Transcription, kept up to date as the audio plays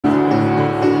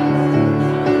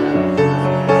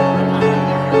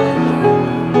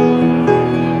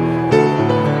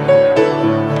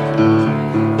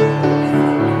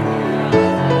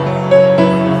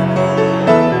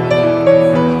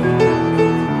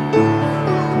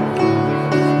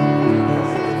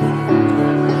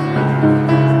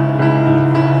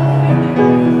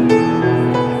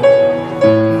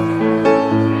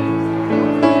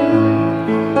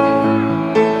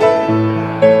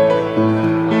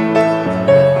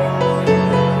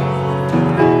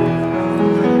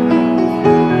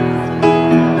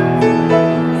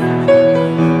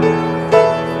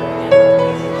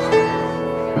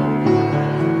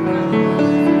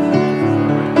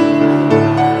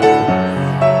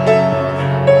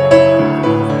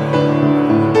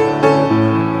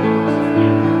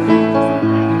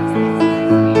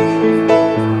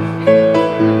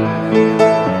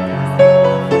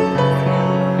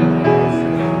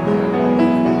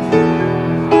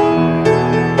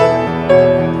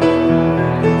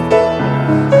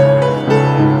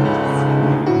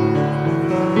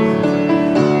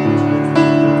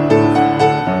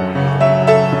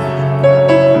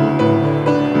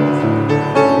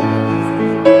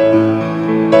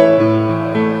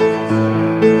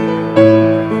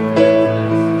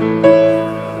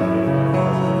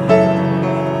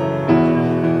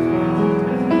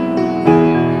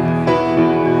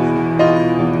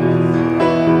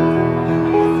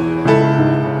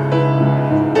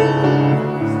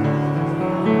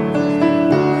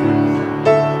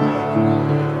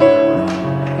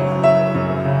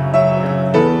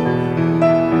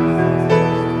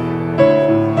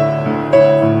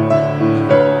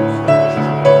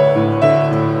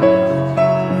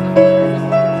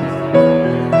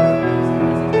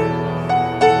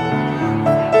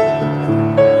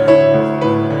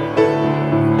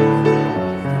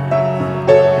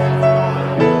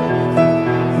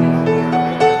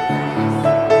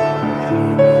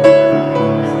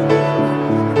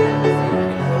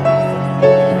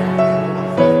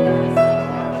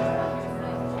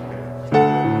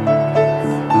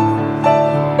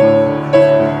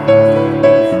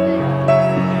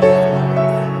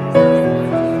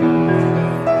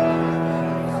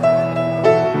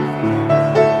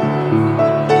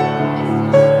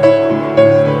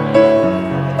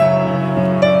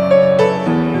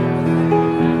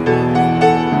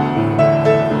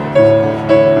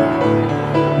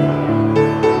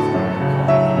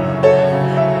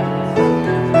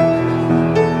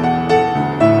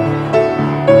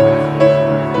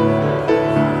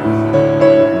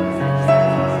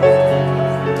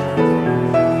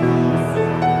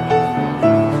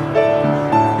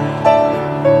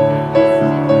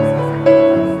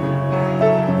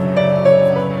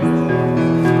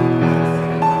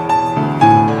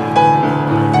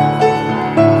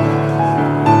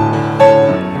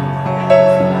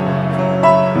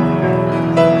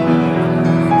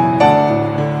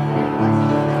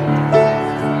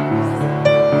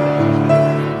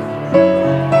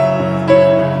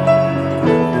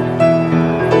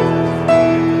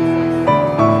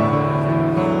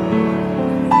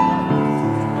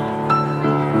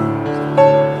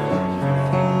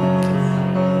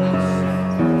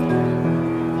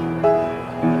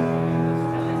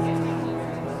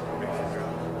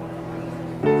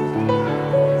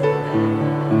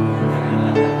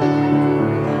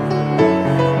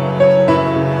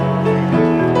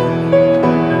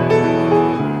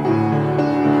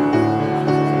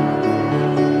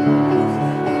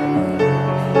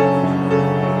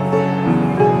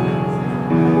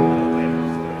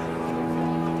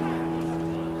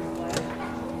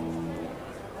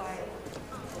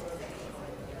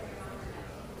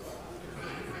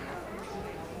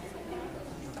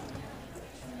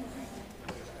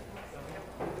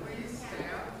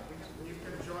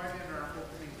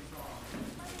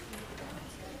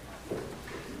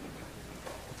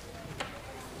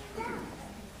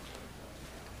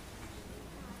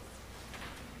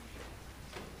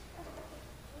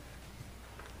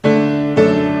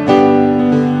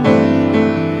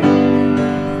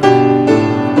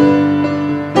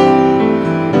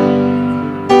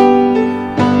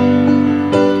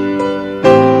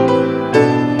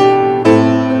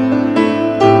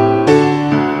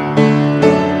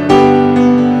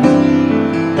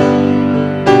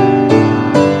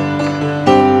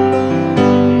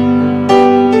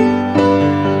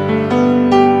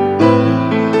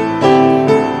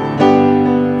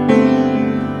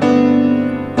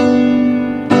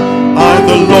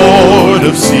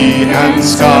of sea and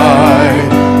sky.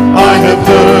 I have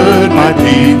heard my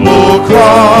people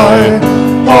cry,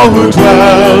 all who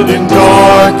dwell in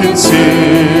dark and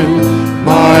sin,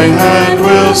 my hand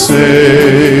will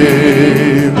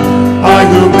save. I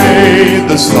who made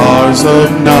the stars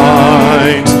of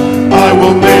night, I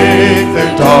will make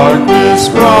their darkness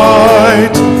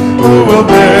bright. Who will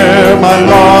bear my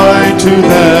light to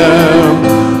them?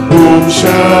 Whom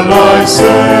shall I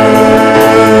send?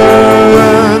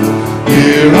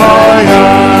 Here I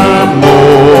am,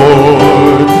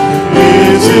 Lord.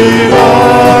 Is it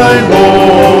I,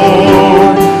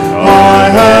 Lord? I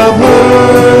have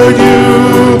heard you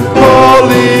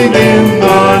calling in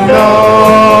the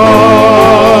night.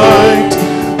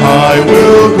 I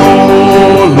will go,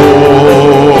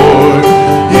 Lord,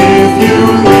 if you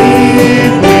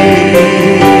lead me.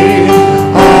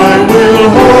 I will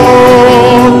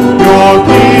hold your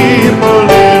people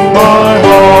in my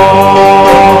heart.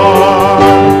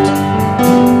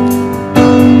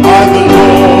 I'm the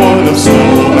Lord of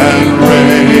snow and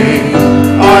rain.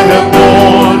 I have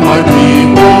borne my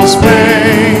people's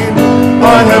pain. I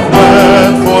have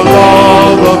wept for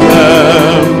love of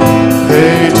them.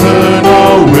 They turn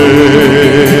away.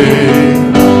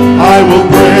 I will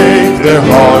break their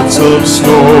hearts of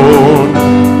stone,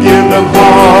 give them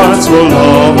hearts for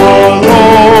love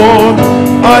alone.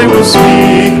 I will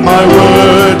speak my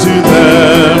word to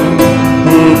them.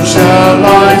 Whom shall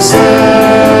I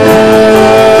send?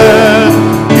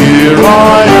 Here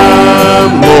I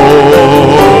am,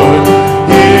 Lord.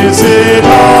 Is it I,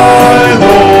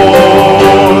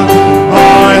 Lord?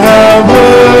 I have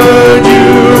heard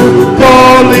you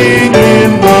calling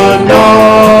in the night.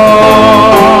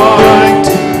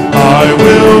 I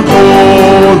will go,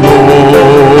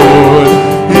 Lord,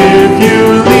 if you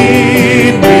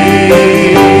lead me.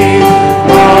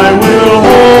 I will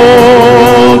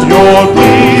hold your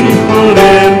people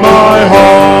in my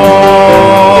heart.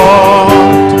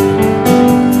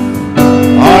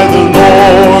 I, the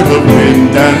Lord of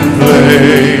wind and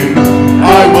flame, I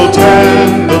will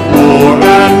tend the poor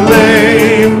and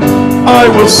lame. I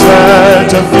will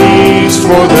set a feast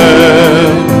for them.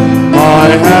 My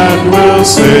hand will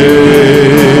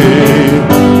save.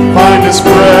 Finest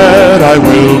bread I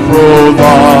will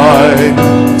provide,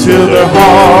 till their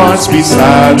hearts be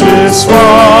satisfied.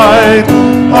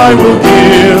 I will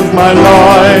give my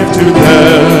life to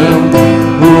them.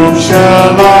 Whom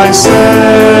shall I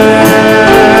send?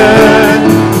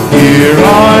 Here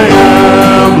I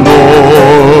am,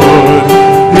 Lord.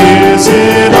 Is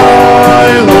it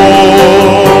I,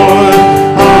 Lord?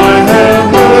 I have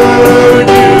heard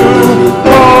you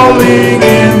calling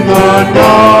in the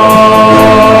night.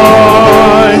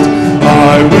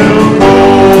 I will go,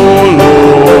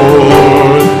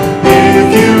 Lord, if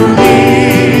you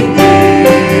lead me.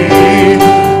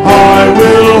 I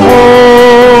will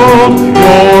hold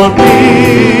your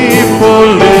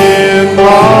people in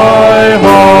my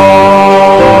heart.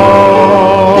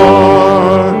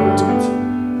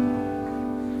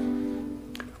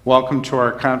 Welcome to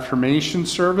our confirmation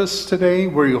service today,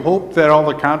 where we hope that all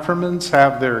the confirmants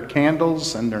have their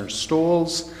candles and their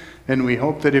stools, and we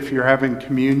hope that if you're having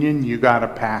communion, you got a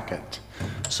packet.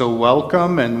 So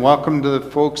welcome, and welcome to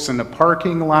the folks in the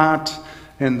parking lot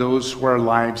and those who are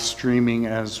live streaming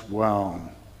as well.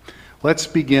 Let's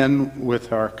begin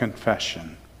with our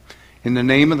confession. In the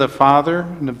name of the Father,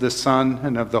 and of the Son,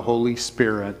 and of the Holy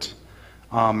Spirit.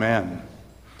 Amen.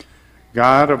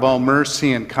 God of all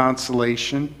mercy and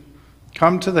consolation,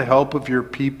 come to the help of your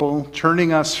people,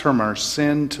 turning us from our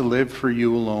sin to live for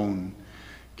you alone.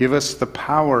 Give us the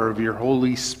power of your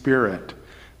Holy Spirit,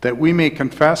 that we may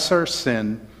confess our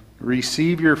sin,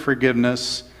 receive your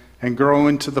forgiveness, and grow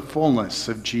into the fullness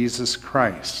of Jesus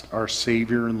Christ, our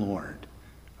Savior and Lord.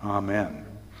 Amen.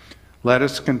 Let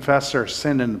us confess our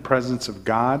sin in the presence of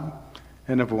God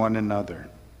and of one another.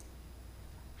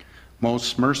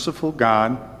 Most merciful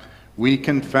God, we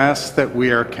confess that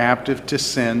we are captive to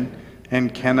sin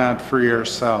and cannot free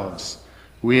ourselves.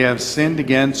 We have sinned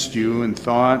against you in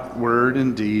thought, word,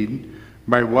 and deed,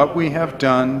 by what we have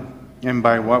done and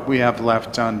by what we have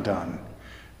left undone.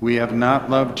 We have not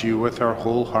loved you with our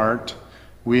whole heart.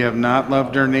 We have not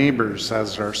loved our neighbors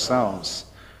as ourselves.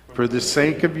 For the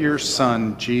sake of your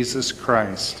Son, Jesus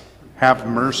Christ, have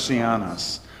mercy on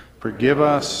us. Forgive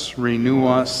us, renew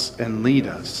us, and lead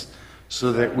us,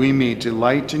 so that we may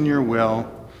delight in your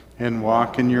will and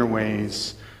walk in your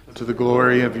ways, to the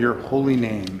glory of your holy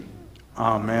name.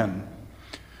 Amen.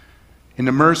 In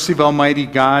the mercy of Almighty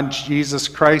God, Jesus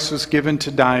Christ was given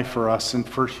to die for us, and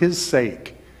for his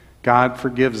sake, God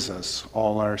forgives us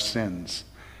all our sins.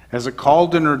 As a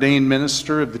called and ordained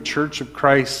minister of the Church of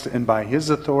Christ, and by his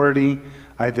authority,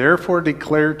 I therefore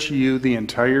declare to you the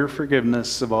entire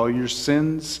forgiveness of all your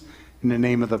sins, in the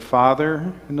name of the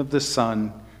Father, and of the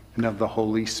Son, and of the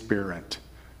Holy Spirit.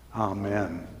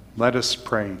 Amen. Let us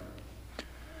pray.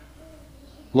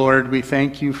 Lord, we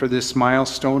thank you for this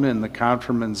milestone in the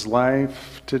confirmand's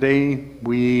life today.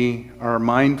 We are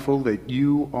mindful that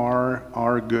you are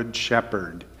our good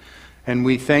shepherd. And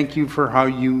we thank you for how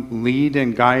you lead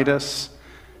and guide us.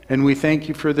 And we thank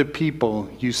you for the people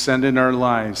you send in our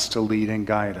lives to lead and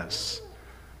guide us.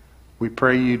 We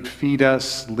pray you'd feed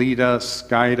us, lead us,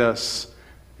 guide us,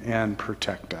 and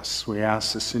protect us. We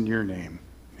ask this in your name.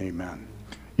 Amen.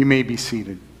 You may be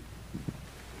seated.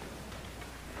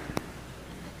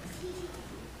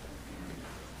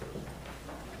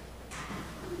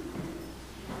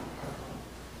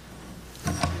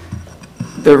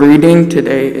 The reading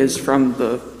today is from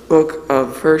the book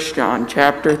of 1 John,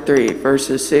 chapter 3,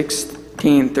 verses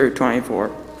 16 through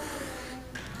 24.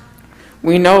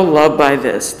 We know love by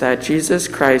this, that Jesus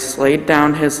Christ laid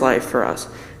down his life for us,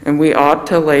 and we ought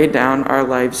to lay down our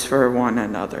lives for one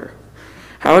another.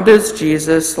 How does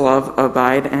Jesus' love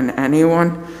abide in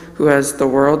anyone who has the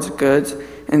world's goods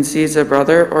and sees a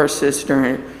brother or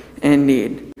sister in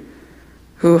need,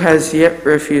 who has yet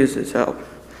refuses help?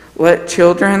 Let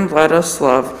children let us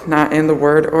love, not in the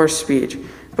word or speech,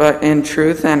 but in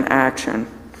truth and action.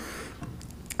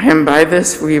 And by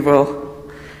this we will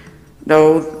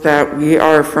know that we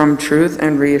are from truth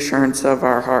and reassurance of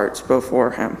our hearts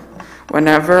before him.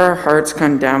 Whenever our hearts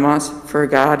condemn us, for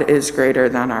God is greater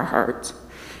than our hearts,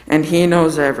 and he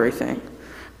knows everything.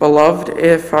 Beloved,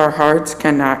 if our hearts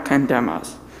cannot condemn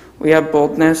us, we have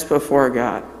boldness before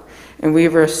God, and we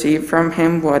receive from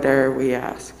him whatever we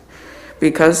ask,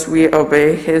 because we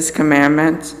obey his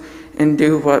commandments and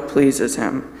do what pleases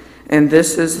him. And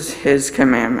this is his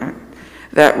commandment,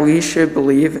 that we should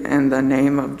believe in the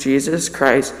name of Jesus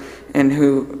Christ and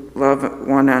who love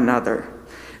one another,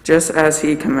 just as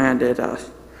he commanded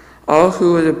us. All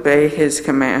who obey his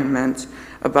commandments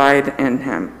abide in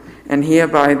him, and he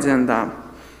abides in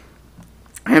them.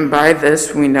 And by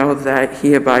this we know that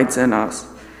he abides in us,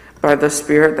 by the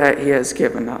Spirit that he has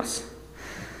given us.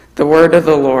 The word of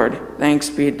the Lord. Thanks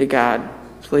be to God.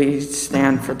 Please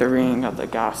stand for the reading of the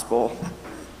gospel.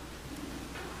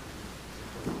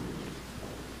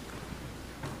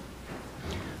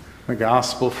 The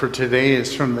gospel for today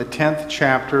is from the 10th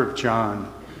chapter of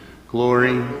John.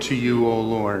 Glory to you, O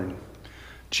Lord.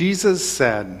 Jesus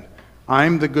said,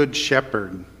 I'm the good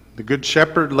shepherd. The good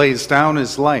shepherd lays down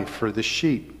his life for the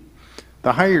sheep.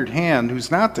 The hired hand,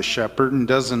 who's not the shepherd and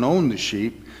doesn't own the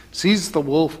sheep, sees the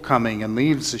wolf coming and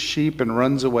leaves the sheep and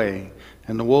runs away,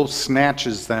 and the wolf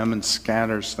snatches them and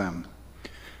scatters them.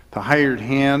 The hired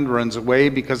hand runs away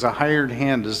because a hired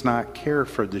hand does not care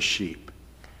for the sheep.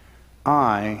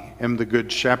 I am the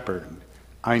good shepherd.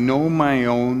 I know my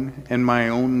own, and my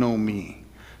own know me,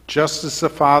 just as the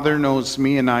Father knows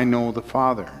me, and I know the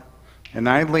Father. And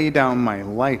I lay down my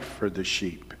life for the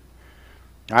sheep.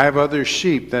 I have other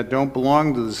sheep that don't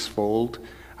belong to this fold.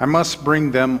 I must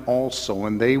bring them also,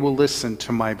 and they will listen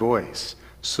to my voice.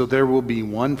 So there will be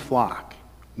one flock,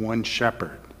 one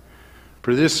shepherd.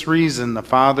 For this reason the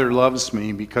Father loves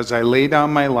me, because I lay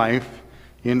down my life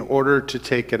in order to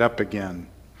take it up again.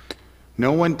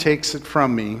 No one takes it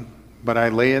from me, but I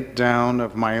lay it down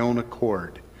of my own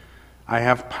accord. I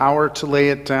have power to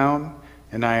lay it down,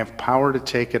 and I have power to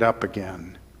take it up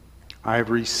again. I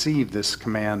have received this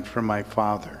command from my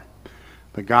Father.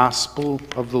 The gospel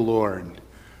of the Lord.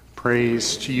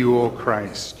 Praise to you, O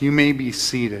Christ. You may be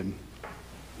seated.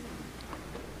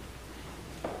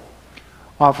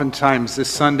 Oftentimes this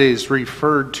Sunday is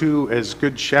referred to as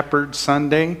Good Shepherd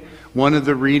Sunday. One of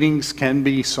the readings can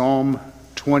be Psalm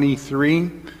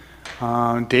 23.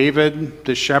 David,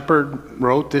 the shepherd,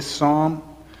 wrote this psalm.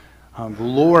 The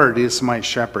Lord is my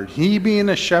shepherd. He being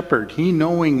a shepherd, he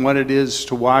knowing what it is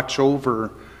to watch over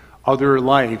other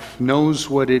life, knows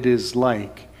what it is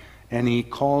like, and he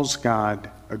calls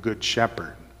God a good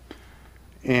shepherd.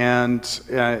 And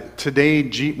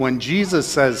today, when Jesus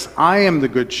says, I am the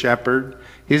good shepherd,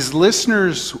 his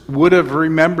listeners would have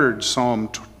remembered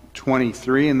Psalm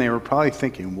 23, and they were probably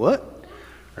thinking, what?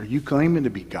 Are you claiming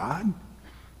to be God?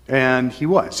 And he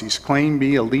was. He's claiming to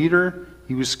be a leader.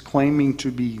 He was claiming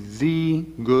to be the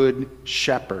good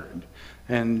shepherd.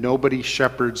 And nobody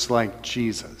shepherds like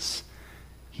Jesus.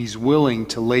 He's willing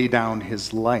to lay down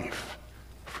his life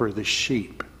for the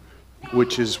sheep,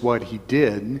 which is what he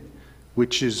did,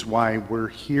 which is why we're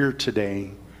here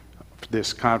today,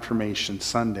 this Confirmation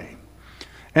Sunday.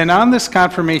 And on this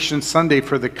Confirmation Sunday,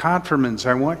 for the confirmants,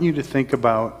 I want you to think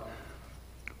about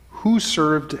who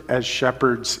served as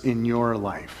shepherds in your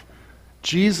life?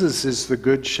 Jesus is the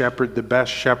good shepherd, the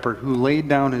best shepherd, who laid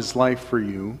down his life for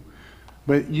you.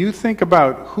 But you think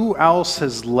about who else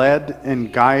has led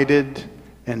and guided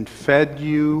and fed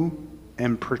you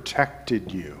and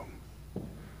protected you.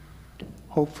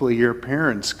 Hopefully your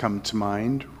parents come to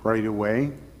mind right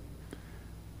away.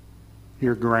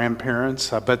 Your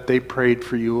grandparents, I bet they prayed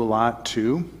for you a lot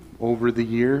too over the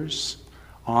years.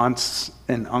 Aunts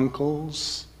and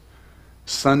uncles,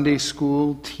 Sunday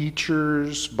school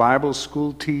teachers, Bible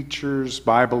school teachers,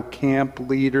 Bible camp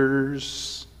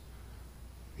leaders.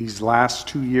 These last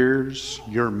 2 years,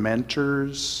 your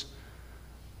mentors.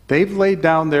 They've laid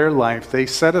down their life. They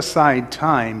set aside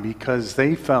time because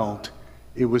they felt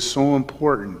it was so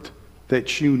important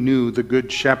that you knew the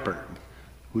Good Shepherd,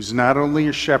 who's not only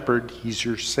a shepherd, he's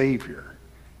your Savior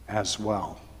as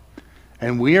well.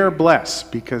 And we are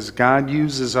blessed because God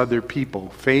uses other people.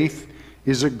 Faith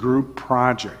is a group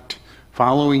project.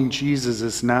 Following Jesus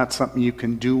is not something you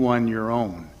can do on your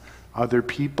own. Other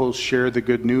people share the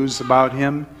good news about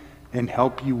him and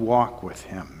help you walk with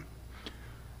him.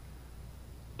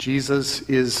 Jesus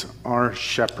is our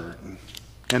shepherd.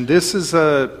 And this is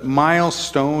a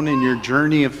milestone in your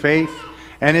journey of faith.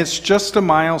 And it's just a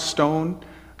milestone.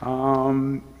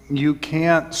 You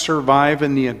can't survive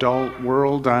in the adult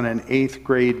world on an 8th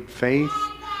grade faith.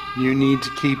 You need to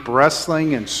keep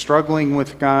wrestling and struggling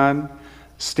with God.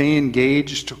 Stay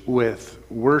engaged with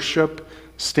worship.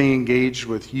 Stay engaged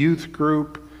with youth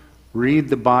group. Read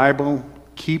the Bible.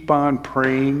 Keep on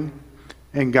praying.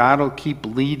 And God will keep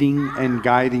leading and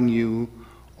guiding you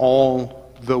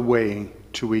all the way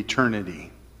to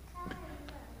eternity.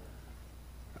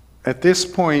 At this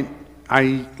point,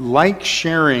 I like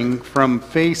sharing from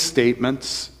faith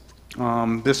statements.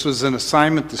 This was an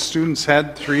assignment the students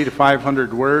had, 300 to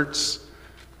 500 words,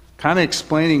 kind of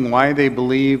explaining why they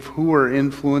believe, who were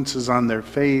influences on their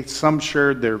faith. Some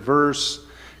shared their verse.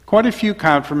 Quite a few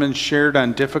confirmants shared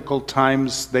on difficult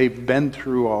times they've been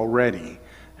through already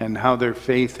and how their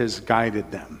faith has guided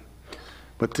them.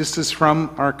 But this is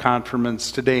from our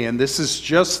confirmants today, and this is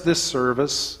just this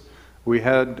service. We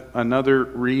had another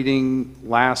reading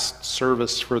last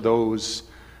service for those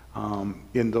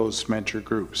in those mentor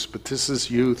groups, but this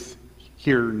is youth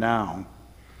here now.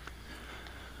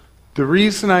 The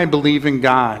reason I believe in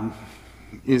God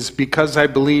is because I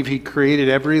believe he created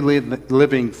every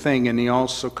living thing, and he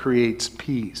also creates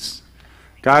peace.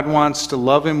 God wants to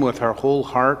love him with our whole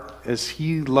heart as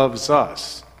he loves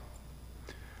us.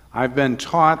 I've been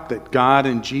taught that God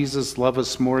and Jesus love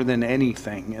us more than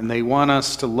anything, and they want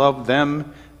us to love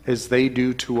them as they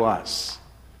do to us.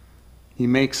 He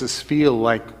makes us feel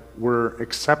like we're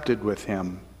accepted with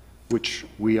him, which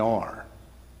we are.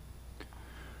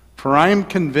 For I am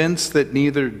convinced that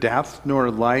neither death nor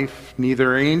life,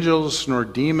 neither angels nor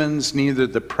demons, neither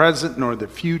the present nor the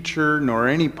future, nor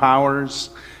any powers,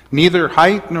 neither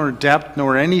height nor depth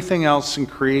nor anything else in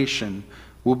creation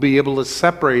will be able to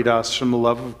separate us from the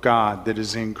love of God that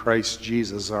is in Christ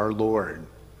Jesus our Lord.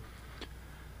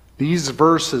 These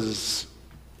verses,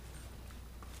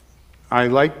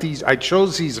 I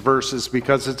chose these verses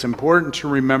because it's important to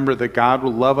remember that God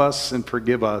will love us and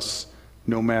forgive us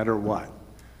no matter what.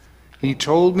 He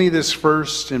told me this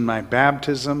first in my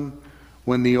baptism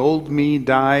when the old me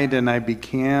died and I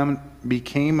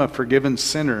became a forgiven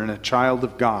sinner and a child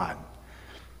of God.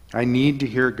 I need to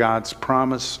hear God's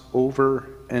promise over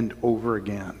and over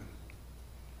again.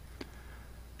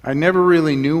 I never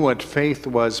really knew what faith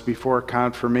was before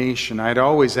confirmation. I'd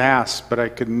always asked, but I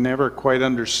could never quite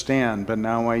understand, but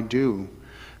now I do.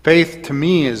 Faith to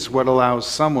me is what allows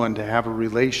someone to have a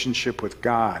relationship with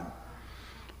God.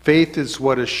 Faith is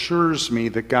what assures me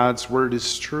that God's word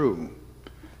is true.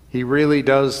 He really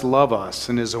does love us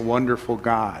and is a wonderful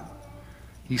God.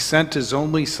 He sent his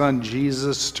only Son,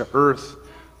 Jesus, to earth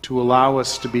to allow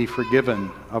us to be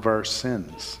forgiven of our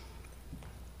sins.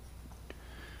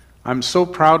 I'm so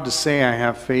proud to say I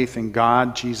have faith in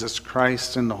God, Jesus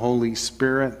Christ, and the Holy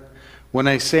Spirit. When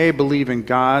I say I believe in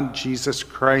God, Jesus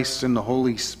Christ, and the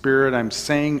Holy Spirit, I'm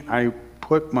saying I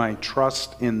put my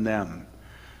trust in them.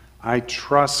 I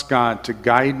trust God to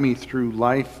guide me through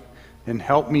life and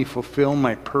help me fulfill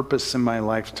my purpose in my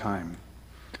lifetime.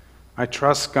 I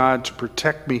trust God to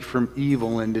protect me from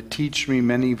evil and to teach me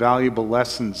many valuable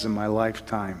lessons in my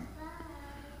lifetime.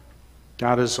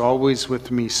 God is always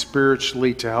with me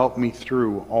spiritually to help me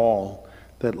through all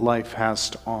that life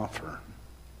has to offer.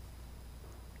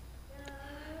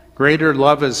 Greater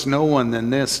love is no one than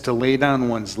this, to lay down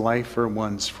one's life for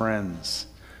one's friends.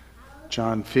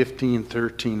 John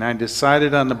 15:13. I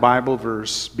decided on the Bible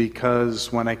verse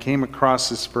because when I came across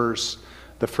this verse,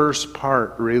 The first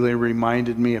part really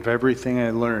reminded me of everything I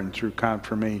learned through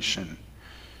confirmation.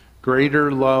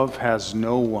 Greater love has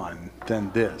no one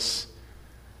than this,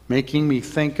 making me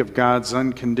think of God's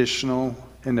unconditional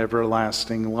and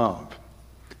everlasting love,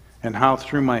 and how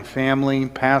through my family,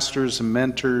 pastors, and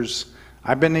mentors,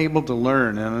 I've been able to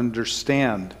learn and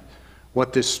understand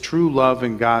what this true love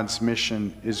in God's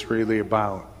mission is really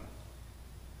about.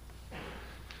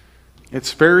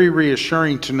 It's very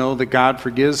reassuring to know that God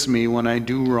forgives me when I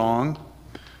do wrong.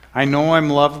 I know I'm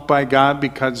loved by God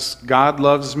because God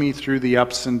loves me through the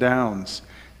ups and downs.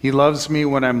 He loves me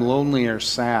when I'm lonely or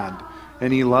sad,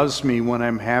 and He loves me when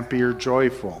I'm happy or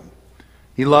joyful.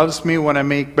 He loves me when I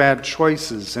make bad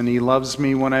choices, and He loves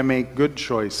me when I make good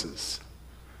choices.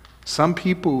 Some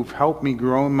people who've helped me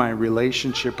grow in my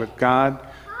relationship with God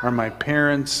are my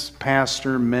parents,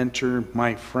 pastor, mentor,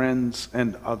 my friends,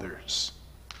 and others.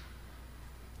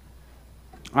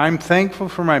 I'm thankful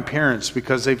for my parents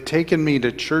because they've taken me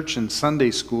to church and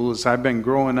Sunday school as I've been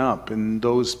growing up in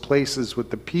those places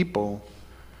with the people.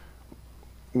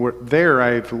 There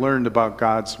I've learned about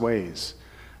God's ways.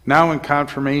 Now in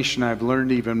confirmation, I've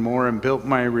learned even more and built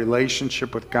my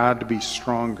relationship with God to be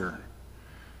stronger.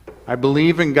 I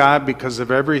believe in God because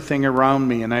of everything around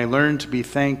me, and I learned to be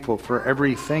thankful for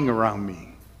everything around me.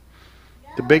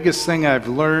 The biggest thing I've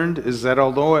learned is that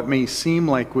although it may seem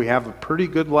like we have a pretty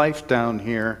good life down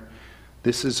here,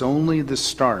 this is only the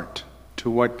start to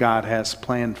what God has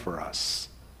planned for us.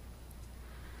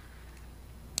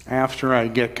 After I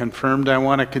get confirmed, I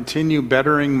want to continue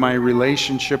bettering my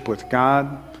relationship with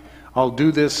God. I'll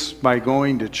do this by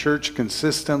going to church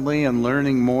consistently and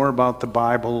learning more about the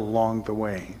Bible along the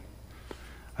way.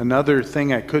 Another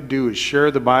thing I could do is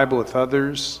share the Bible with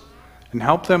others and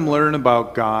help them learn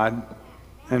about God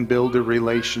and build a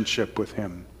relationship with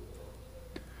Him.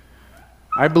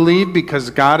 I believe because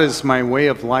God is my way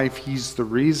of life, He's the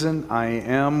reason I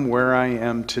am where I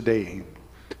am today.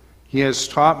 He has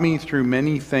taught me through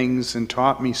many things and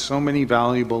taught me so many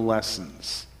valuable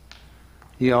lessons.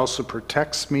 He also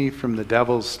protects me from the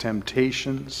devil's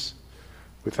temptations.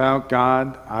 Without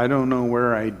God, I don't know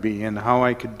where I'd be and how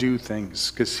I could do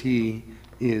things because He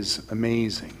is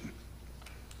amazing.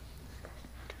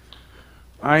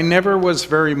 I never was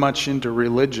very much into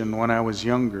religion when I was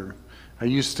younger. I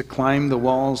used to climb the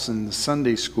walls in the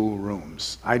Sunday school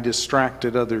rooms. I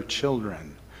distracted other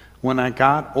children. When I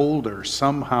got older,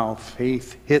 somehow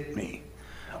faith hit me.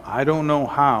 I don't know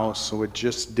how, so it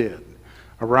just did.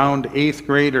 Around 8th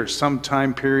grade or some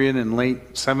time period in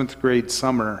late 7th grade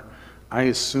summer, I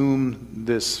assume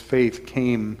this faith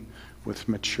came with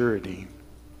maturity.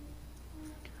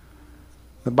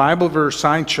 The Bible verse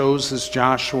I chose is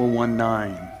Joshua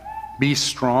 1:9. Be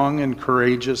strong and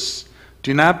courageous.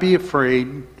 Do not be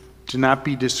afraid. Do not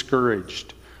be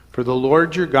discouraged. For the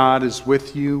Lord your God is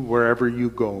with you wherever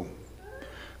you go.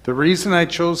 The reason I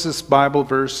chose this Bible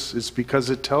verse is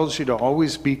because it tells you to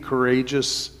always be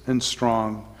courageous and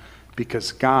strong,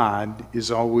 because God is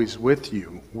always with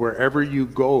you. Wherever you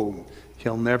go,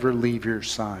 He'll never leave your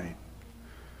side.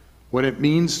 What it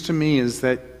means to me is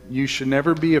that you should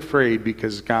never be afraid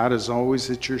because God is always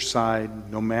at your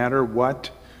side. No matter what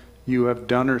you have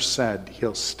done or said,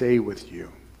 He'll stay with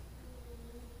you.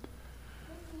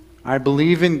 I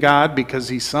believe in God because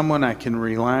He's someone I can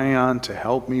rely on to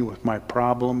help me with my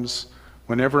problems.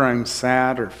 Whenever I'm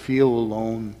sad or feel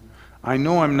alone, I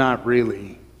know I'm not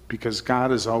really, because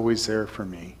God is always there for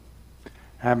me.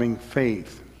 Having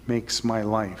faith makes my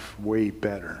life way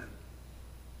better.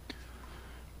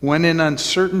 When in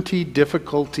uncertainty,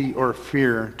 difficulty, or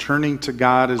fear, turning to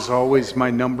God is always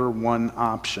my number one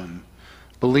option.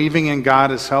 Believing in God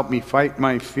has helped me fight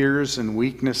my fears and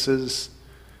weaknesses.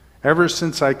 Ever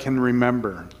since I can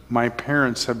remember, my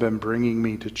parents have been bringing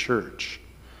me to church.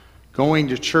 Going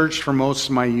to church for most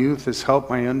of my youth has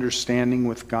helped my understanding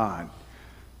with God.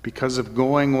 Because of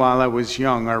going while I was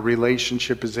young, our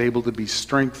relationship is able to be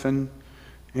strengthened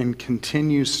and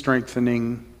continue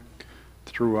strengthening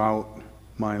throughout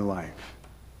my life.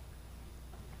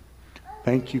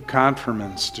 Thank you,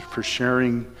 confirmants, for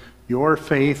sharing your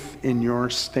faith in your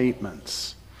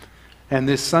statements. And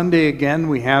this Sunday again,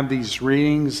 we have these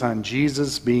readings on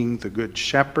Jesus being the Good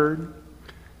Shepherd.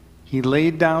 He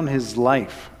laid down His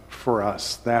life for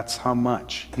us. That's how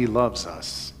much He loves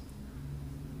us.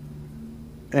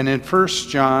 And in 1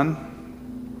 John,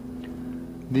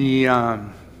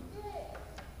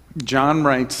 John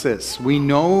writes this: we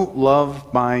know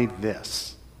love by this,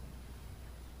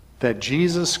 that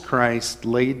Jesus Christ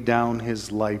laid down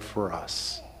His life for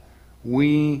us.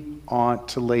 We ought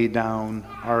to lay down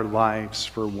our lives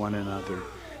for one another.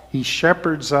 He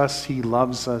shepherds us, He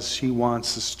loves us, He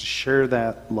wants us to share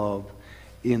that love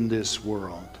in this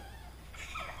world.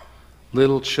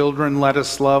 Little children, let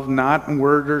us love not in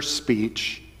word or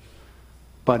speech,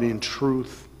 but in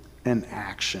truth and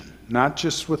action. Not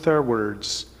just with our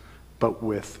words, but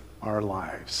with our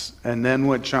lives. And then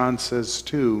what John says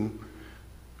too,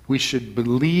 we should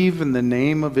believe in the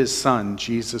name of his Son,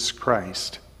 Jesus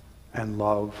Christ, and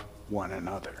love one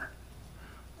another.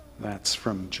 That's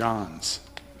from John's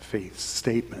faith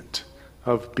statement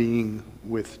of being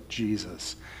with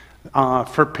Jesus.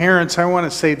 For parents, I want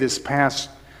to say this past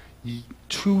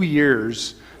 2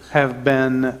 years have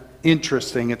been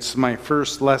interesting. It's my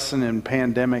first lesson in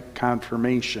pandemic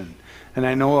confirmation. And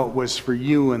I know it was for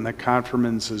you and the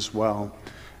confirmands as well.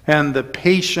 And the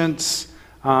patience,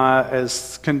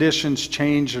 as conditions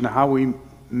changed and how we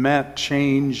met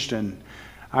changed. And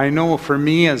I know for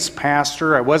me as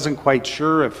pastor, I wasn't quite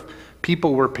sure if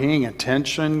people were paying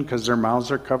attention because their mouths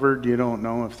are covered. You don't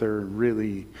know if they're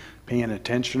really paying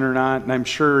attention or not. And I'm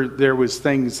sure there was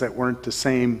things that weren't the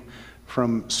same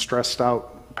from stressed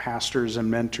out pastors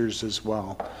and mentors as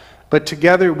well. But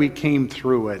together we came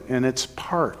through it, and it's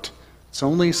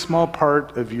only a small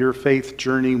part of your faith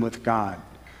journey with God.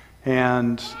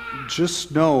 And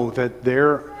just know that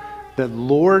the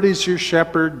Lord is your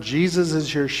shepherd, Jesus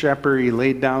is your shepherd, he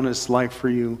laid down his life for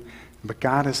you, but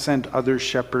God has sent other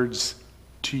shepherds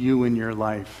to you in your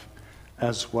life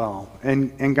as well.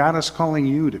 And God is calling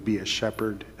you to be a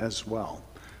shepherd as well,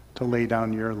 to lay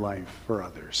down your life for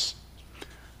others.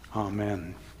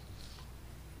 Amen.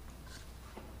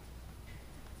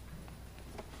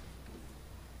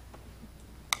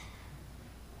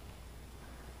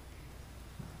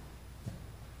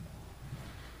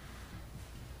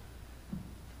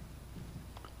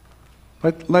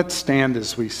 Let's stand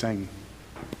as we sing.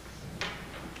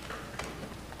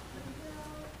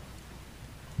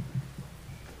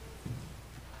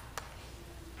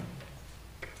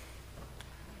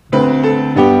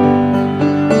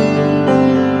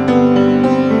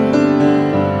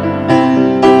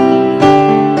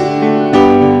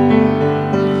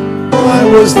 I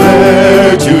was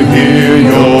there to hear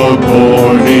your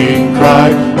mourning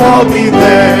cry. I'll be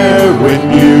there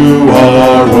when you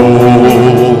are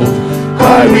old.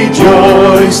 I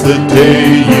rejoice the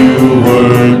day you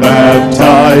were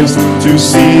baptized to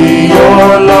see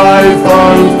your life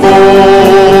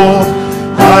unfold.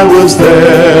 I was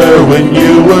there when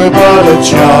you were but a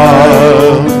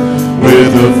child,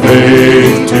 with a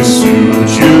faith to suit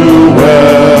you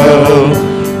well.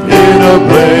 In a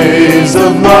blaze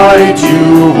of light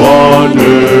you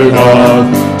wandered off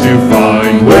to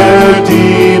find where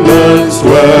demons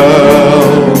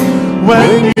dwell.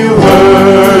 When you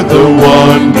heard the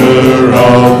wonder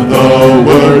of the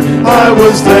word, I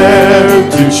was there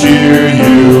to cheer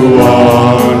you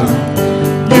on.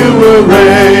 You were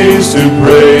raised to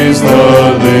praise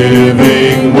the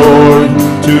living Lord,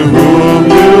 to whom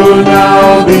you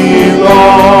now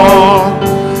belong.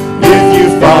 If you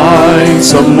find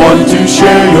someone to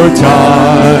share your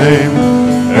time,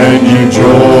 and you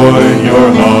join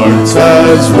your hearts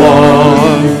as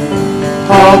one,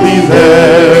 I'll be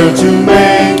there to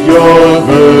make your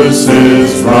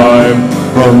verses rhyme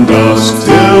from dusk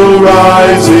till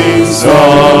rising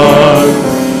sun.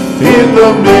 In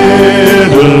the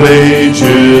Middle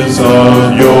Ages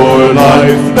of your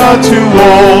life, not too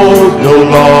old, no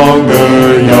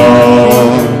longer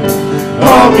young,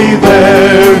 I'll be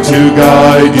there to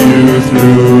guide you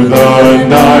through the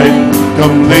night,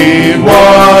 complete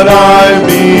what I've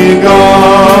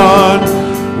begun.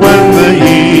 When the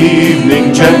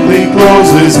evening gently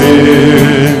closes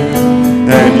in,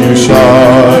 and you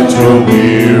shut your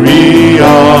weary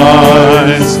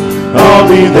eyes, I'll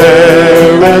be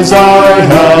there as I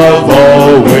have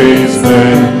always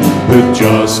been, with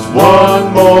just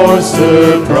one more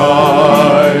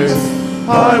surprise.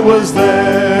 I was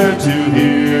there to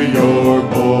hear your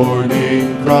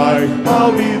morning cry.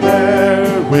 I'll be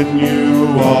there when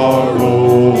you are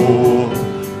old.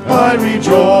 I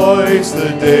rejoice the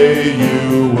day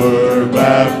you were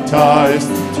baptized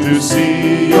to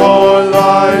see your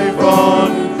life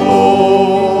unfold.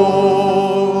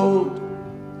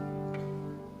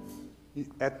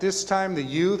 At this time, the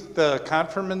youth, the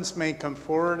confirmands may come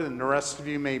forward, and the rest of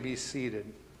you may be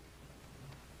seated.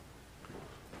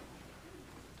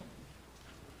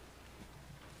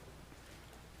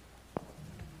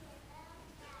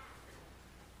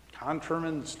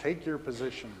 Confirmands, take your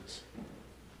positions.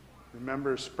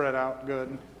 Remember, spread out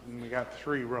good. And we got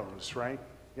 3 rows, right?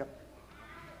 Yep.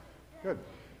 Good.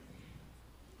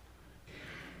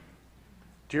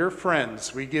 Dear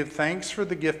friends, we give thanks for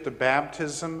the gift of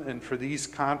baptism and for these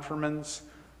confirmands,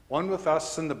 one with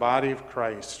us in the body of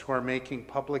Christ, who are making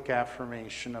public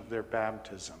affirmation of their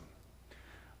baptism.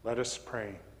 Let us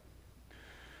pray.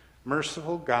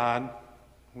 Merciful God,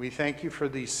 we thank you for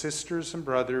these sisters and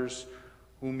brothers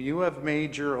whom you have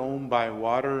made your own by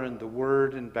water and the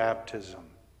word and baptism.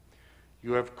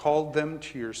 You have called them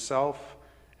to yourself,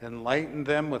 enlightened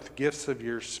them with gifts of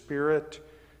your Spirit,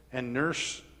 and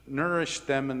nourished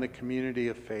them in the community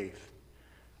of faith.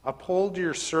 Uphold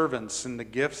your servants in the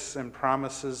gifts and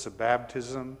promises of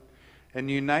baptism,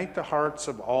 and unite the hearts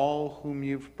of all whom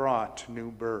you've brought to new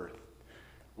birth.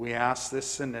 We ask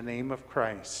this in the name of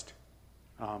Christ.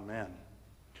 Amen.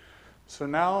 So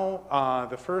now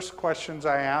the first questions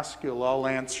I ask you'll all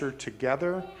answer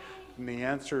together, and the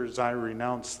answer is I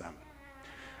renounce them.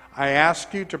 I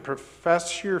ask you to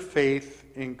profess your faith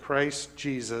in Christ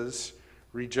Jesus,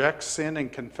 reject sin,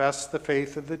 and confess the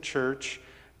faith of the church.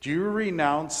 Do you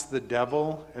renounce the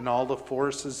devil and all the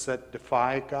forces that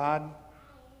defy God?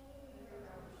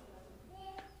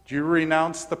 Do you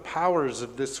renounce the powers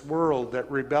of this world that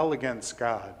rebel against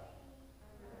God?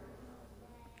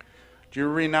 Do you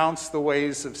renounce the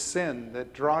ways of sin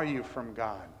that draw you from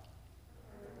God?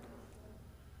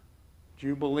 Do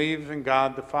you believe in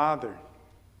God the Father?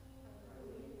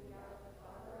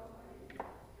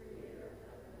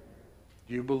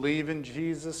 Do you believe in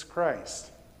Jesus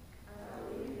Christ?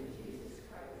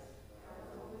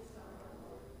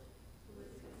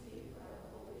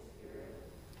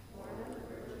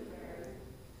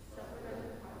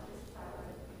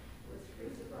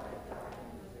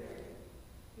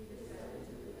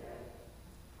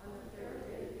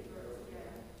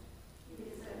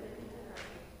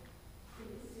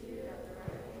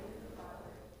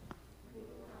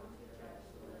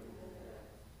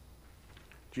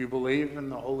 Do you believe in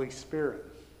the Holy Spirit?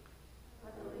 I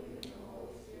believe in the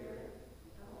Holy Spirit,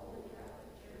 the Holy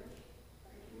Catholic Church,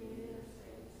 the communion of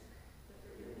saints, the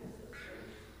forgiveness of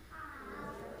sins, the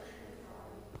resurrection of the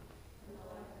body, and the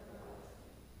life everlasting.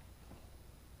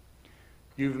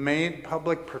 You've made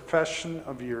public profession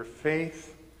of your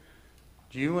faith.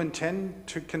 Do you intend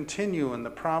to continue in the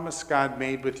promise God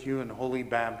made with you in holy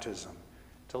baptism,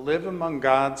 to live among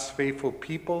God's faithful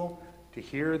people, to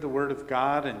hear the word of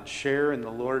God and share in the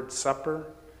Lord's Supper,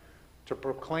 to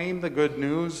proclaim the good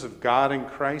news of God in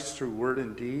Christ through word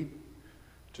and deed,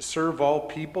 to serve all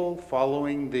people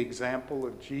following the example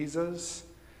of Jesus,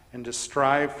 and to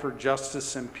strive for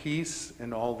justice and peace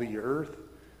in all the earth?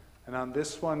 And on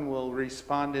this one, we'll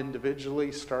respond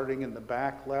individually, starting in the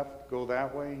back left, go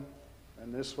that way,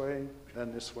 and this way,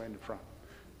 then this way in the front.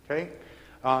 Okay?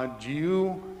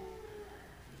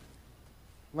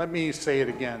 Let me say it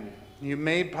again. You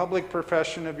made public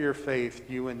profession of your faith.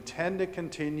 You intend to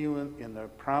continue in the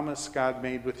promise God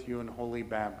made with you in holy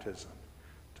baptism,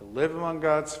 to live among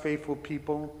God's faithful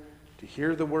people, to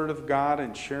hear the word of God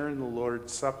and share in the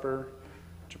Lord's Supper,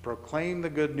 to proclaim the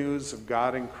good news of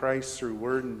God in Christ through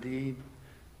word and deed,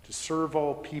 to serve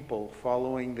all people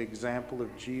following the example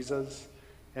of Jesus,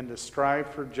 and to strive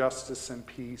for justice and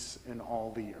peace in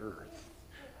all the earth.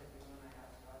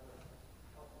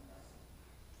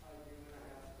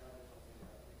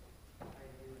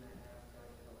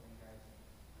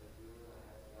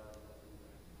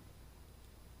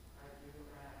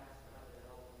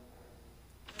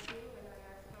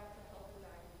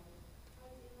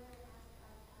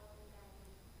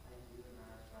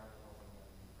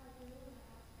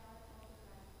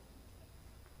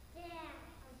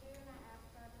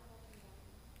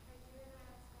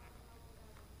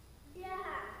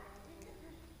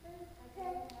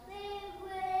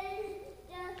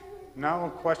 Now a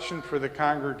question for the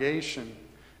congregation.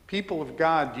 People of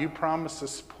God, do you promise to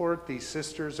support these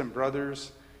sisters and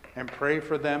brothers and pray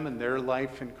for them in their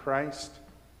life in Christ?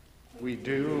 We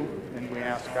do, and we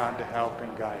ask God to help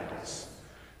and guide us.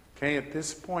 Okay, at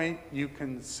this point, you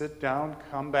can sit down,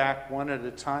 come back one at a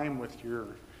time with your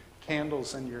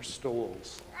candles and your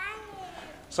stoles.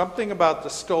 Something about the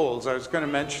stoles I was going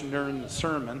to mention during the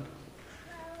sermon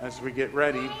as we get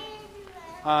ready.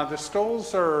 The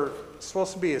stoles are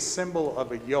supposed to be a symbol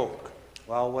of a yoke.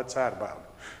 Well, what's that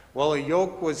about? Well, a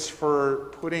yoke was for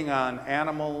putting on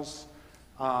animals,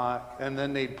 and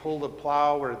then they'd pull the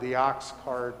plow or the ox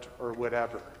cart or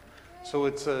whatever. So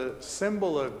it's a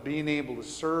symbol of being able to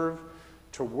serve,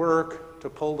 to work, to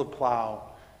pull the plow.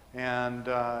 And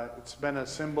it's been a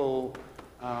symbol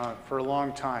for a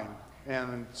long time.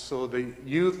 And so the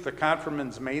youth, the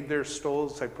confirmands, made their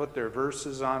stoles. They put their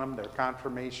verses on them, their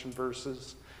confirmation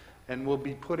verses. And we'll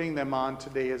be putting them on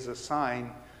today as a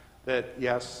sign that,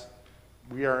 yes,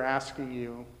 we are asking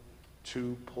you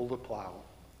to pull the plow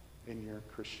in your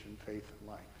Christian faith and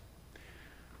life.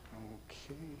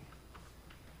 Okay.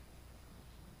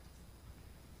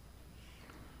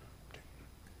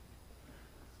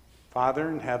 Father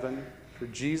in heaven, for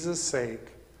Jesus' sake,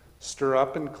 stir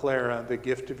up in Clara the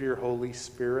gift of your Holy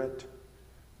Spirit.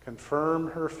 Confirm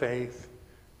her faith,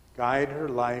 guide her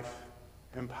life,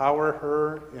 empower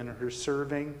her in her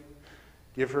serving,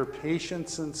 give her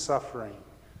patience in suffering,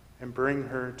 and bring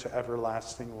her to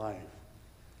everlasting life.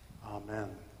 Amen.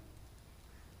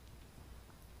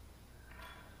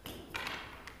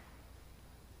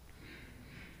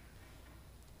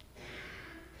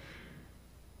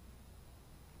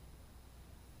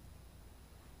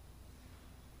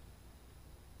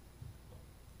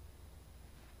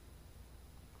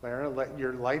 Clara, let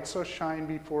your light so shine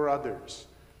before others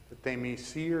that they may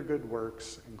see your good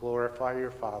works and glorify your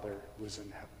Father who is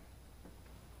in heaven.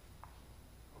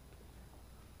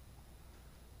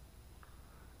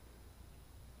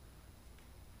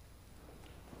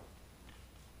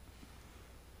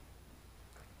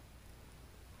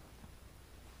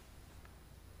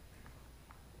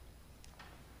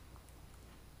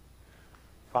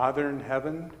 Father in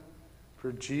heaven,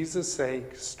 for Jesus'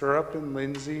 sake, stir up in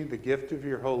Lindsay the gift of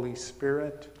your Holy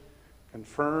Spirit.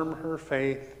 Confirm her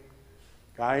faith,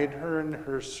 guide her in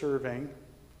her serving,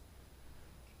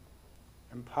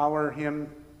 empower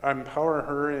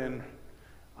her in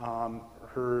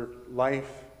her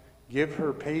life, give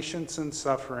her patience in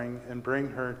suffering, and bring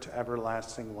her to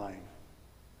everlasting life.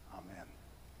 Amen.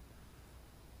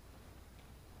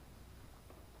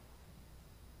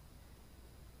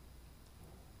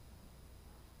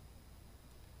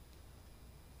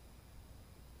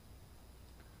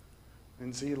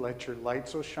 Lindsay, let your light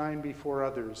so shine before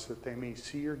others that they may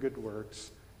see your good works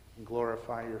and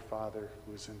glorify your Father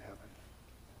who is in heaven.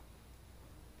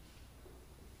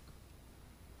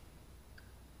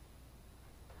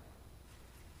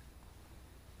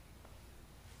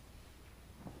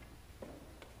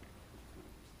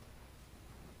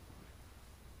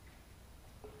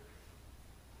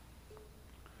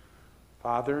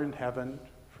 Father in heaven,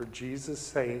 for Jesus'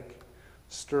 sake,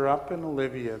 stir up in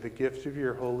Olivia the gift of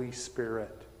your Holy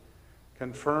Spirit.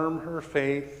 Confirm her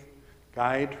faith,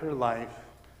 guide her life,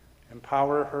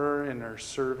 empower her in her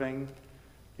serving,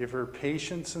 give her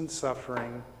patience in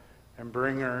suffering, and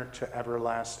bring her to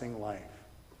everlasting life.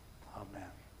 Amen.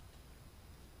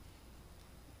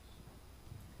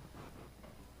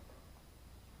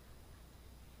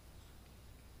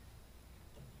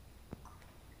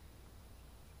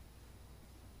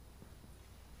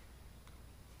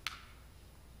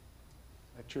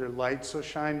 Let your light so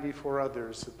shine before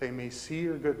others that they may see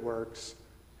your good works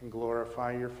and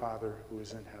glorify your Father who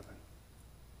is in heaven.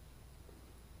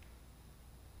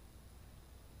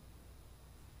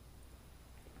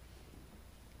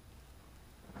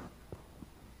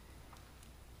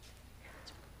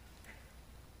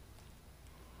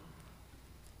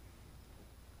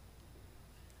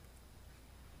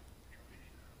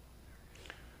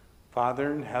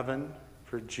 Father in heaven,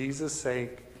 for Jesus'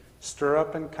 sake, stir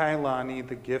up in Kailani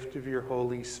the gift of your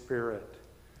Holy Spirit.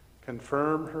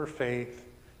 Confirm her faith,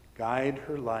 guide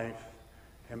her life,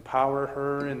 empower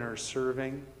her in her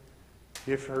serving,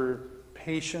 give her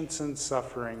patience in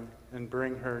suffering, and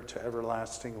bring her to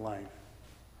everlasting life.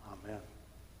 Amen.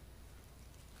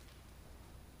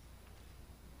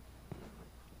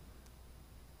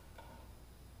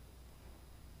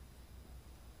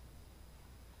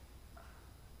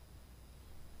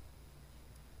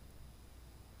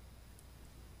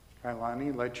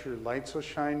 Kailani, let your light so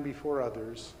shine before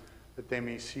others that they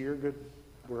may see your good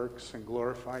works and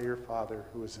glorify your Father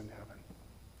who is in heaven.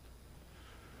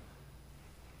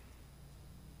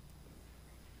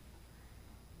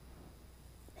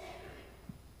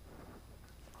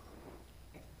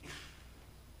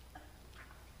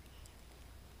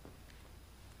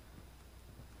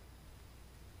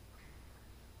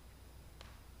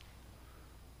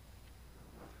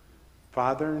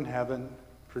 Father in heaven,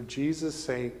 for Jesus'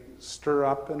 sake, stir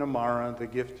up in Amara the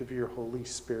gift of your Holy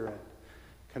Spirit.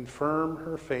 Confirm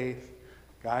her faith,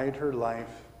 guide her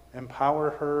life,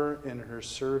 empower her in her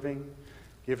serving,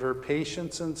 give her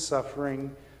patience in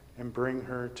suffering, and bring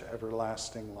her to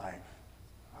everlasting life.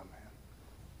 Amen.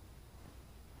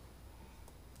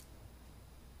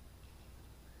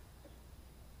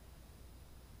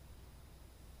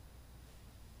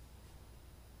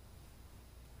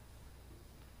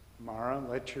 Mara,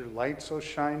 let your light so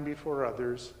shine before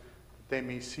others that they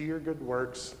may see your good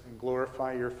works and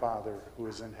glorify your Father who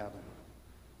is in heaven.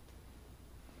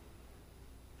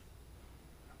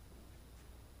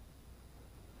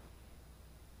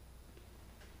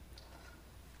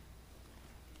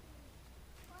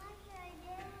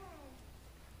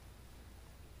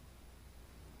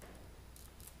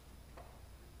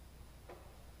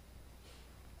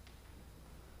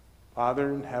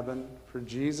 Father in heaven, for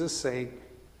Jesus' sake,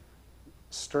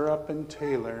 stir up in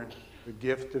Taylor the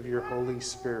gift of your Holy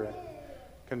Spirit.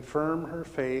 Confirm her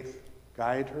faith,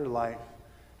 guide her life,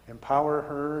 empower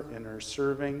her in her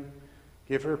serving,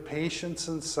 give her patience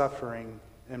in suffering,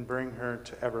 and bring her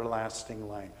to everlasting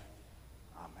life.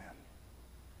 Amen.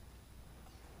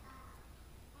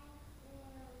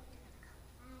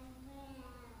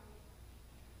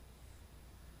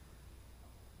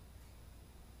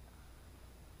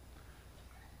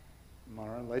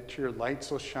 Mara, let your light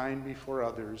so shine before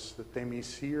others that they may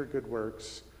see your good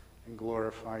works and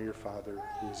glorify your Father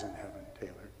who is in heaven.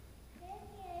 Taylor.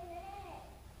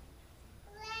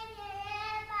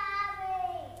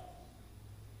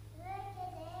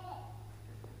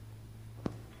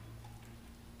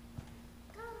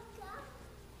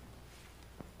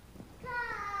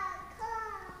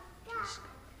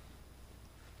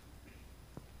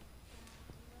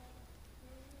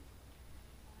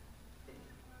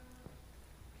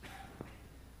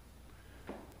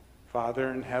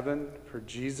 Father in heaven, for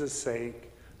Jesus'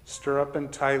 sake, stir up in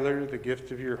Tyler the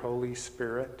gift of your Holy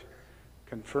Spirit.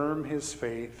 Confirm his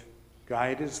faith,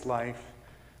 guide his life,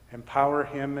 empower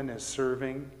him in his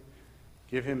serving,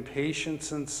 give him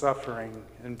patience in suffering,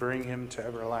 and bring him to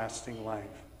everlasting life.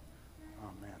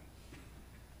 Amen.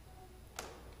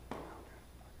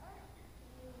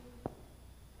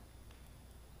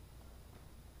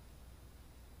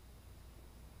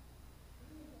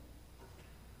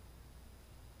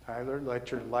 Tyler,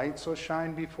 let your light so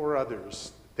shine before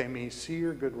others that they may see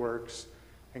your good works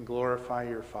and glorify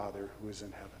your Father who is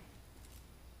in heaven.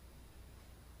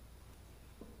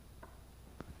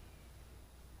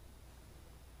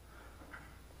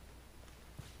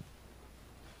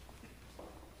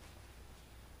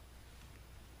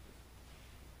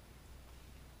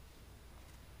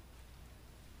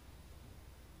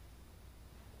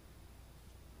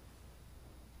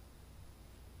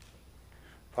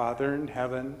 Father in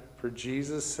heaven, for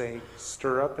Jesus' sake,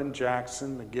 stir up in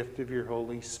Jackson the gift of your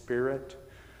Holy Spirit.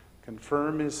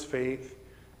 Confirm his faith,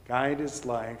 guide his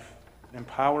life,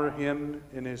 empower him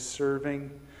in his serving,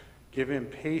 give him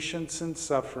patience in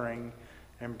suffering,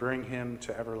 and bring him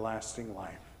to everlasting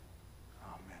life.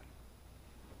 Amen.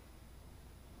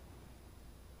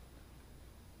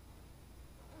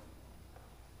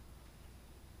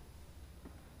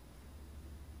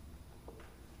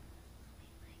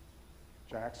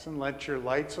 Jackson, let your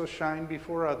light so shine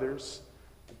before others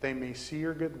that they may see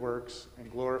your good works and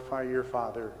glorify your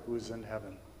Father who is in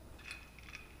heaven.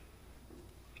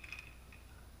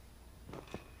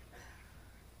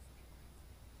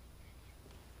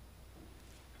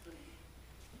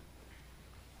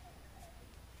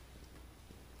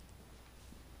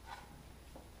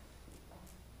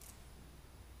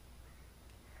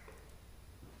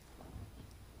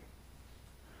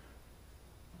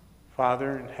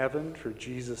 Father in heaven, for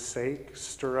Jesus' sake,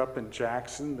 stir up in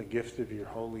Jackson the gift of your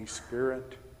Holy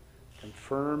Spirit.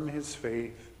 Confirm his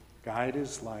faith, guide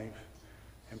his life,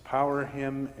 empower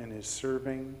him in his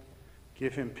serving,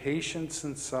 give him patience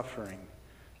in suffering,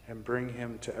 and bring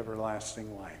him to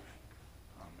everlasting life.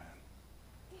 Amen.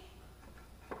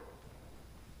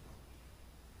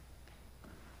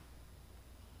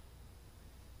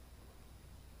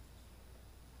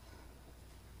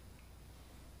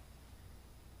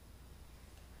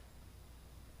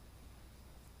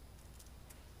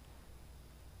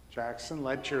 Jackson,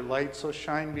 let your light so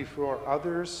shine before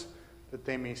others that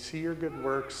they may see your good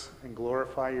works and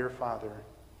glorify your Father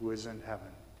who is in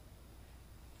heaven.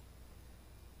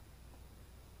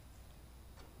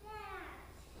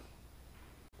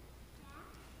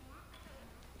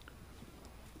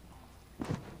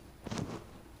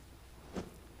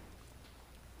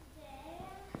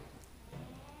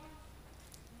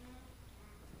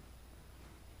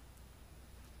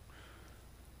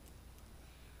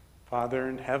 Father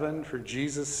in heaven, for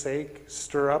Jesus' sake,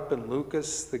 stir up in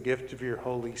Lucas the gift of your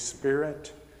Holy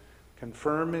Spirit.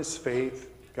 Confirm his faith,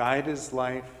 guide his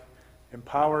life,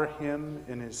 empower him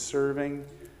in his serving,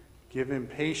 give him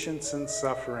patience in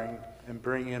suffering, and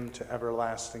bring him to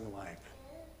everlasting life.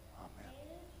 Amen.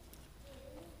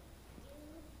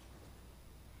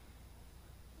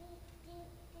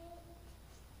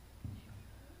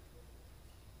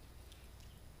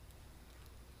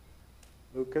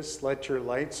 Lucas, let your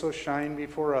light so shine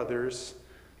before others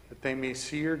that they may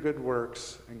see your good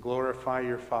works and glorify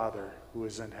your Father who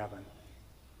is in heaven.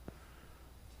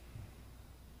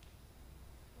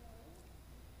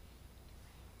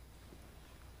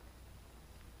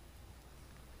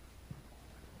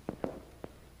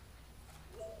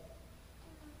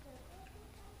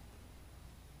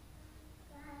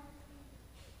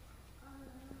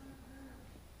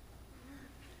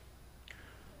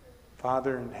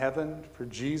 Father in heaven, for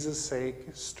Jesus' sake,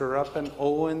 stir up in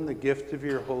Owen the gift of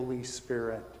your Holy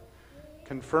Spirit.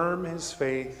 Confirm his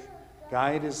faith,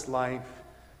 guide his life,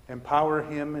 empower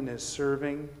him in his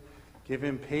serving, give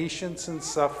him patience in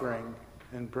suffering,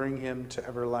 and bring him to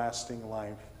everlasting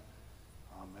life.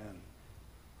 Amen.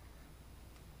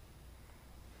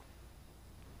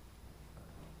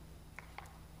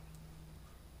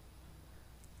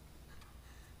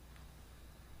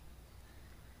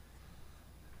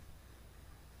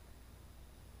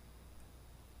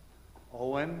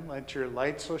 Owen, let your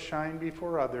light so shine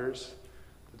before others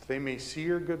that they may see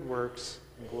your good works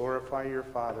and glorify your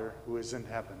Father who is in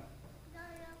heaven.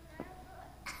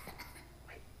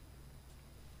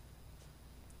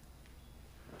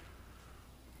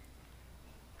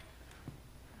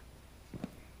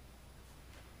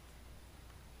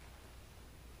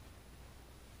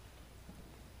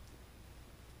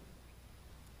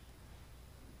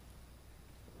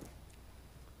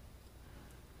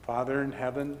 Father in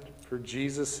heaven, for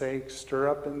Jesus' sake, stir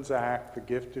up in Zach the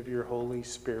gift of your Holy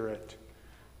Spirit.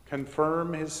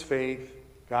 Confirm his faith,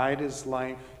 guide his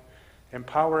life,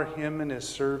 empower him in his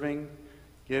serving,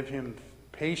 give him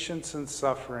patience in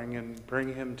suffering, and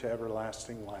bring him to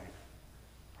everlasting life.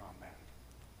 Amen.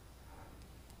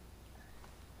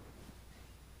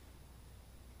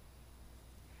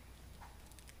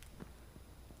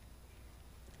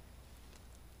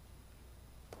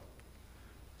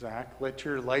 Zach, let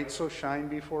your light so shine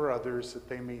before others that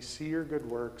they may see your good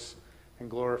works and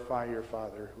glorify your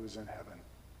Father who is in heaven.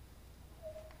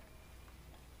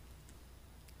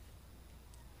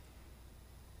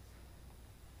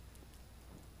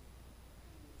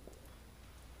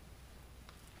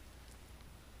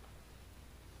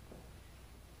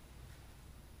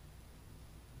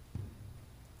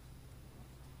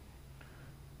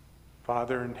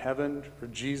 Father in heaven, for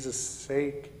Jesus'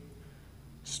 sake,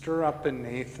 stir up in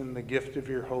Nathan the gift of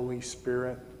your Holy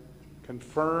Spirit.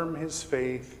 Confirm his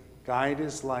faith, guide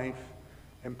his life,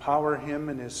 empower him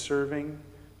in his serving,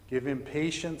 give him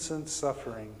patience in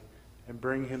suffering, and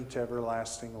bring him to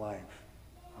everlasting life.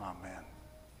 Amen.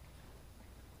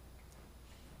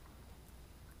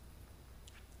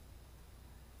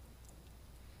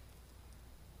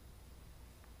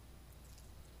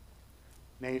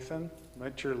 Nathan,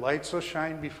 let your light so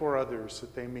shine before others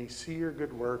that they may see your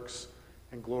good works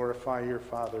and glorify your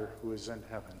Father who is in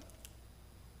heaven.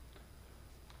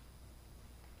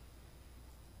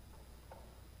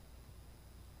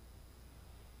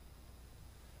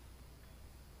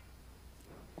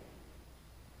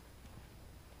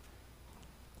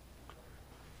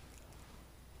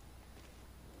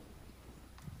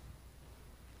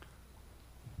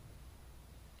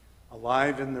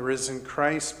 Alive in the risen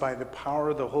Christ, by the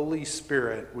power of the Holy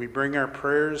Spirit, we bring our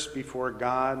prayers before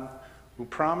God, who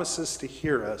promises to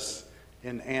hear us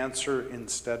and answer in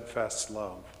steadfast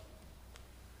love.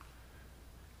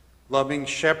 Loving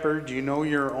Shepherd, you know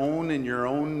your own and your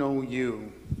own know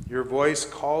you. Your voice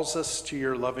calls us to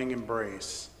your loving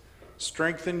embrace.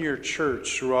 Strengthen your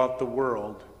church throughout the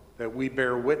world, that we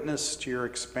bear witness to your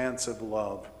expansive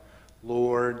love.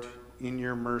 Lord, in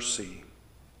your mercy,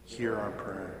 hear our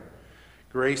prayer.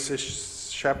 Gracious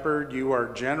Shepherd, you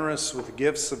are generous with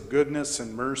gifts of goodness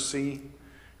and mercy.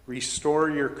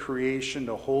 Restore your creation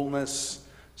to wholeness,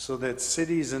 so that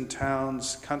cities and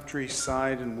towns,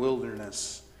 countryside and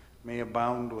wilderness may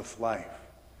abound with life.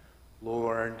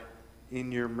 Lord,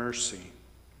 in your mercy,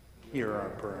 hear our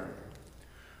prayer.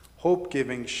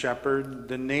 Hope-giving Shepherd,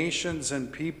 the nations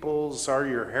and peoples are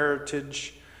your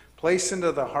heritage. Place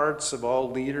into the hearts of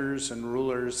all leaders and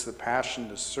rulers the passion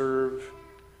to serve.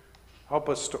 Help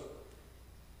us to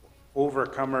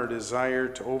overcome our desire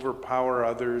to overpower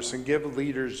others and give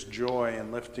leaders joy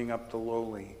in lifting up the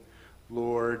lowly.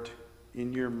 Lord,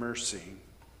 in your mercy,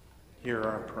 hear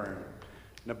our prayer.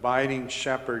 An abiding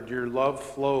Shepherd, your love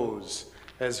flows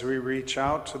as we reach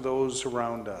out to those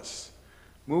around us.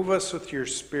 Move us with your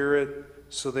Spirit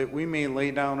so that we may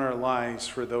lay down our lives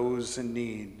for those in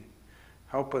need.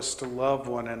 Help us to love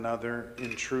one another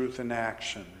in truth and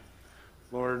action.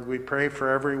 Lord, we pray for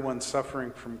everyone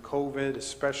suffering from COVID,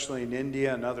 especially in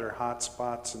India and other hot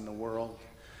spots in the world.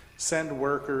 Send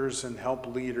workers and help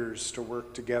leaders to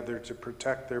work together to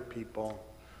protect their people.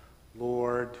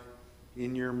 Lord,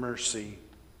 in your mercy,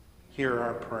 hear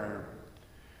our prayer.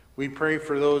 We pray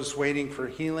for those waiting for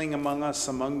healing among us,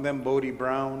 among them Bodie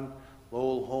Brown,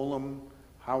 Lowell Holm,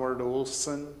 Howard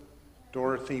Olson,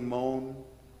 Dorothy Moan,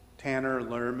 Tanner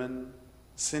Lerman,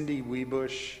 Cindy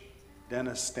Webush,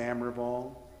 Dennis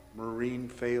Stammervall, Maureen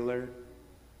Failer.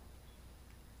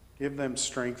 Give them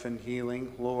strength and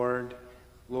healing, Lord.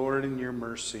 Lord, in your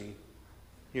mercy,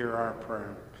 hear our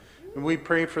prayer. And we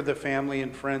pray for the family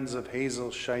and friends of Hazel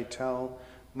Scheitel,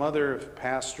 mother of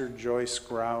Pastor Joyce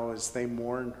Grau, as they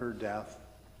mourn her death.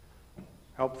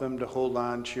 Help them to hold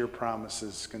on to your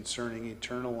promises concerning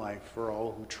eternal life for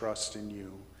all who trust in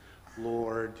you.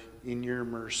 Lord, in your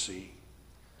mercy,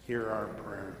 hear our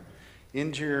prayer.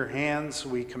 Into your hands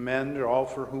we commend all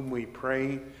for whom we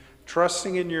pray,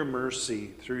 trusting in your mercy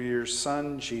through your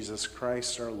Son, Jesus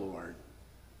Christ our Lord.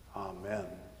 Amen.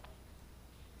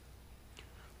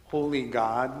 Holy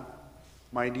God,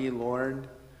 mighty Lord,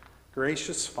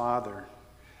 gracious Father,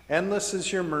 endless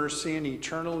is your mercy and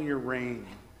eternal your reign.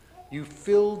 You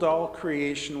filled all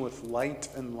creation with light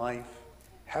and life.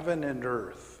 Heaven and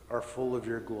earth are full of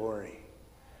your glory.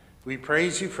 We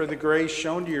praise you for the grace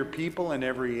shown to your people in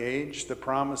every age, the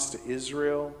promise to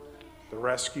Israel, the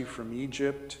rescue from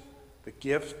Egypt, the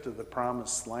gift of the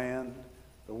promised land,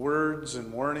 the words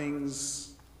and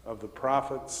warnings of the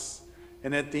prophets,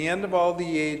 and at the end of all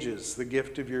the ages, the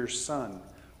gift of your Son,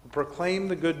 who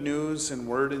proclaimed the good news in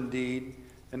word and deed,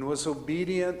 and was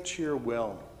obedient to your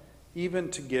will, even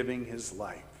to giving his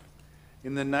life.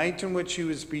 In the night in which he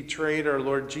was betrayed, our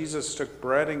Lord Jesus took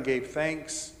bread and gave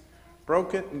thanks,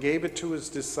 broke it and gave it to his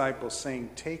disciples,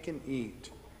 saying, "Take and eat.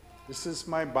 This is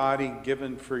my body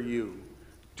given for you.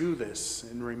 Do this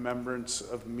in remembrance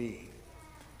of me."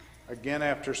 Again,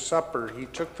 after supper, he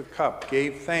took the cup,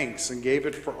 gave thanks, and gave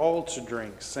it for all to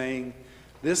drink, saying,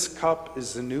 "This cup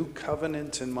is the new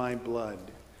covenant in my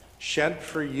blood, shed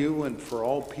for you and for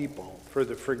all people for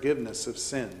the forgiveness of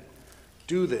sin.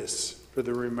 Do this for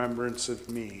the remembrance of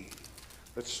me."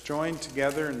 Let's join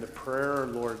together in the prayer our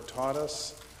Lord taught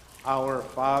us. Our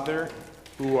Father,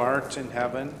 who art in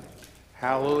heaven,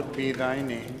 hallowed be thy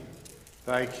name.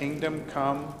 Thy kingdom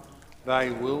come,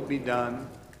 thy will be done,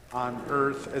 on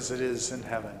earth as it is in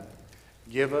heaven.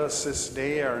 Give us this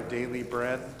day our daily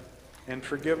bread, and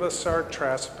forgive us our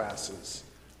trespasses,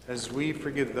 as we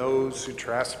forgive those who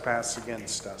trespass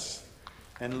against us.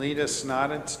 And lead us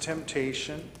not into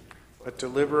temptation, but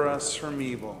deliver us from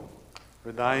evil.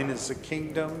 For thine is the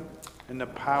kingdom, and the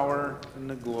power, and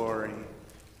the glory,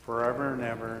 forever and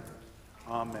ever.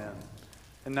 Amen.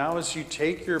 And now as you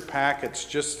take your packets,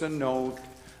 just a note,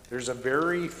 there's a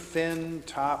very thin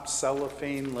top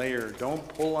cellophane layer. Don't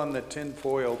pull on the tin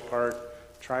foil part.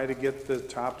 Try to get the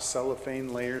top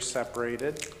cellophane layer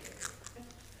separated.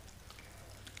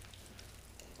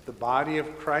 The body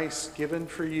of Christ given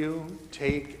for you,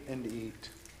 take and eat.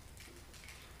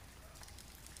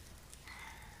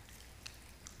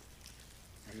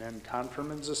 And then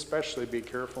confirmants especially, be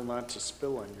careful not to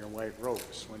spill on your white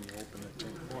robes when you open the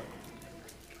tin foil.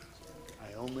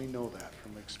 I only know that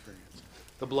from experience.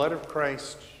 The blood of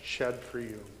Christ shed for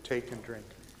you. Take and drink.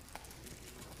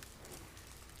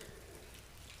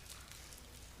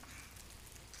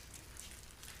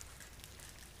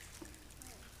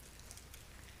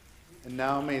 And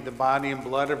now may the body and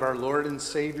blood of our Lord and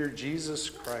Savior Jesus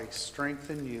Christ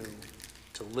strengthen you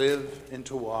to live and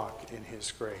to walk in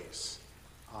his grace.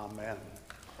 Amen.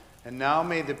 And now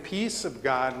may the peace of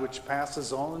God, which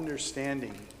passes all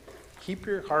understanding, keep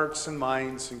your hearts and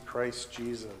minds in Christ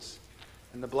Jesus.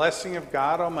 And the blessing of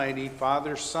God Almighty,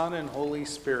 Father, Son, and Holy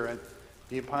Spirit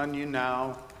be upon you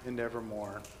now and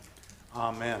evermore.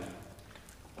 Amen.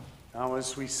 Now,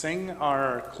 as we sing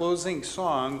our closing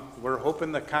song, we're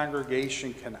hoping the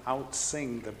congregation can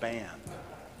out-sing the band.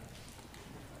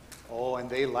 Oh, and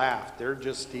they laughed. They're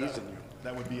just teasing you.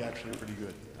 That would be actually pretty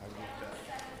good. I would like that.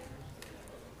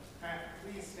 Pat,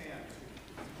 please stand.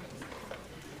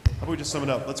 How about we just sum it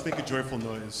up? Let's make a joyful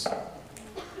noise.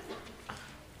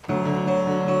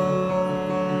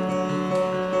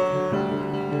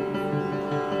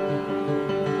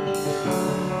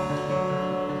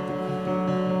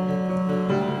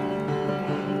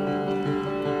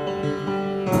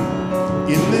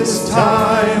 In this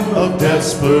time of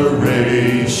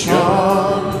desperation,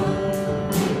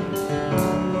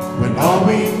 when all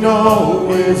we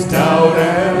know is doubt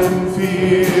and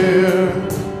fear,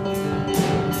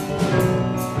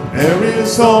 there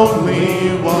is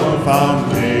only one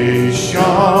foundation.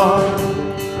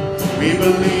 We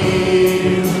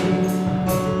believe,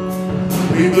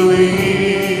 we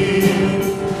believe.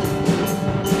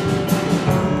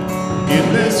 In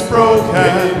this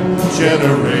broken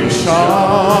generation,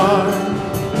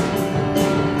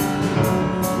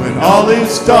 when all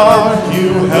is dark,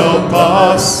 you help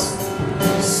us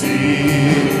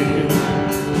see.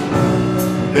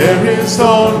 There is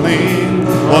only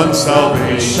one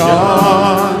salvation.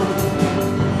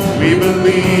 We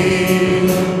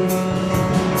believe,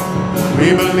 we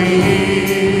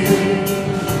believe,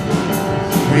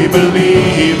 we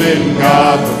believe in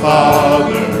God the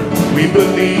Father. We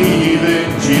believe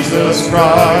in Jesus Jesus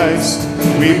Christ.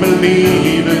 We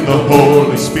believe in the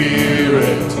Holy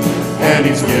Spirit, and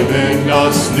He's given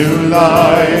us new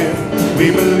life.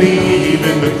 We believe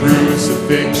in the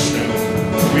crucifixion.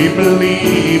 We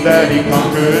believe that He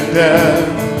conquered death.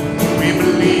 We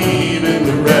believe in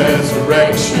the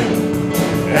resurrection,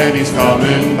 and He's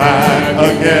coming back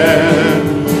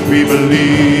again. We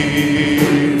believe.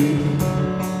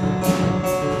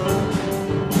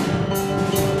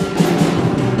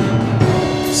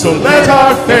 So let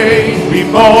our faith be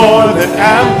more than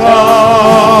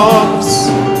anthems,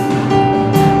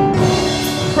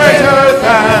 greater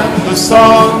than the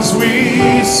songs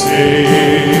we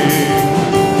sing.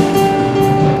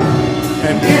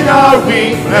 And in our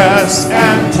weakness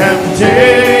and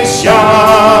temptations,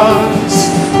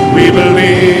 we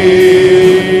believe.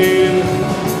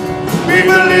 We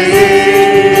believe.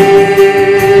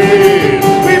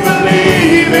 We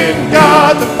believe in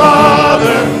God the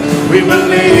Father. We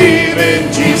believe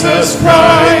in Jesus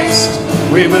Christ.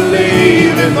 We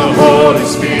believe in the Holy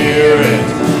Spirit,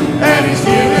 and He's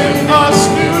given us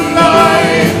new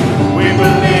life. We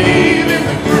believe in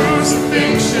the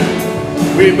crucifixion.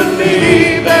 We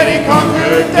believe that He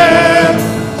conquered death.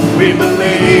 We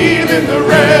believe in the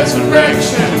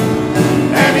resurrection,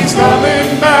 and He's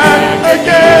coming back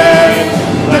again.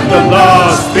 Let the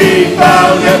lost be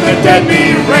found and the dead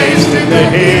be raised in the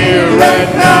here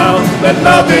and now. Let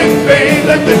love invade,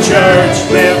 let the church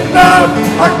live loud.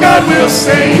 Our God will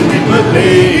save, we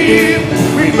believe,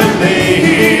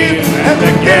 and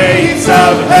the gates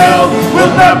of hell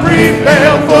will not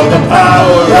prevail, for the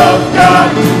power of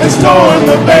God has torn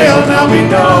the veil. Now we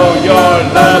know your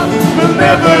love will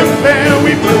never fail.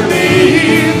 We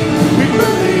believe,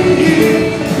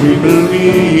 we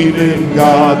believe in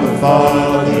God the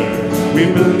Father. We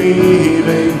believe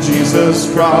in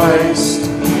Jesus Christ.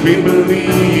 We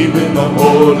believe in the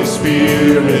Holy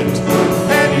Spirit,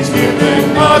 and He's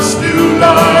given us new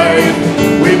life.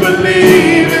 We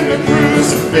believe in the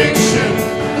crucifixion.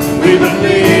 We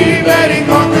believe that He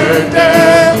conquered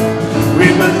death.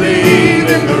 We believe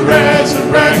in the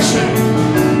resurrection,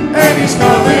 and He's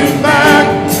coming back.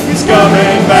 He's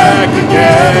coming back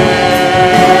again.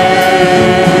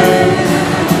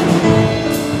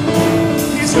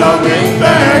 He's coming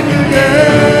back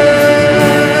again.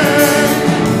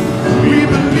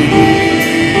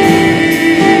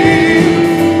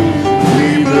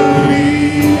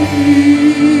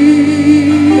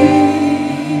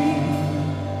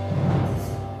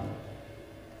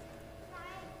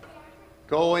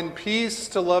 Go in peace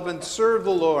to love and serve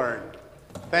the Lord.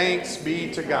 Thanks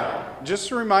be to God. Just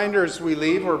a reminder as we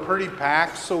leave, we're pretty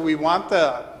packed, so we want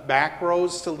the back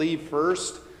rows to leave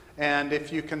first. And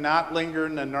if you cannot linger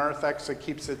in the north exit,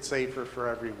 keeps it safer for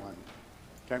everyone.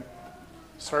 Okay?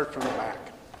 Start from the back.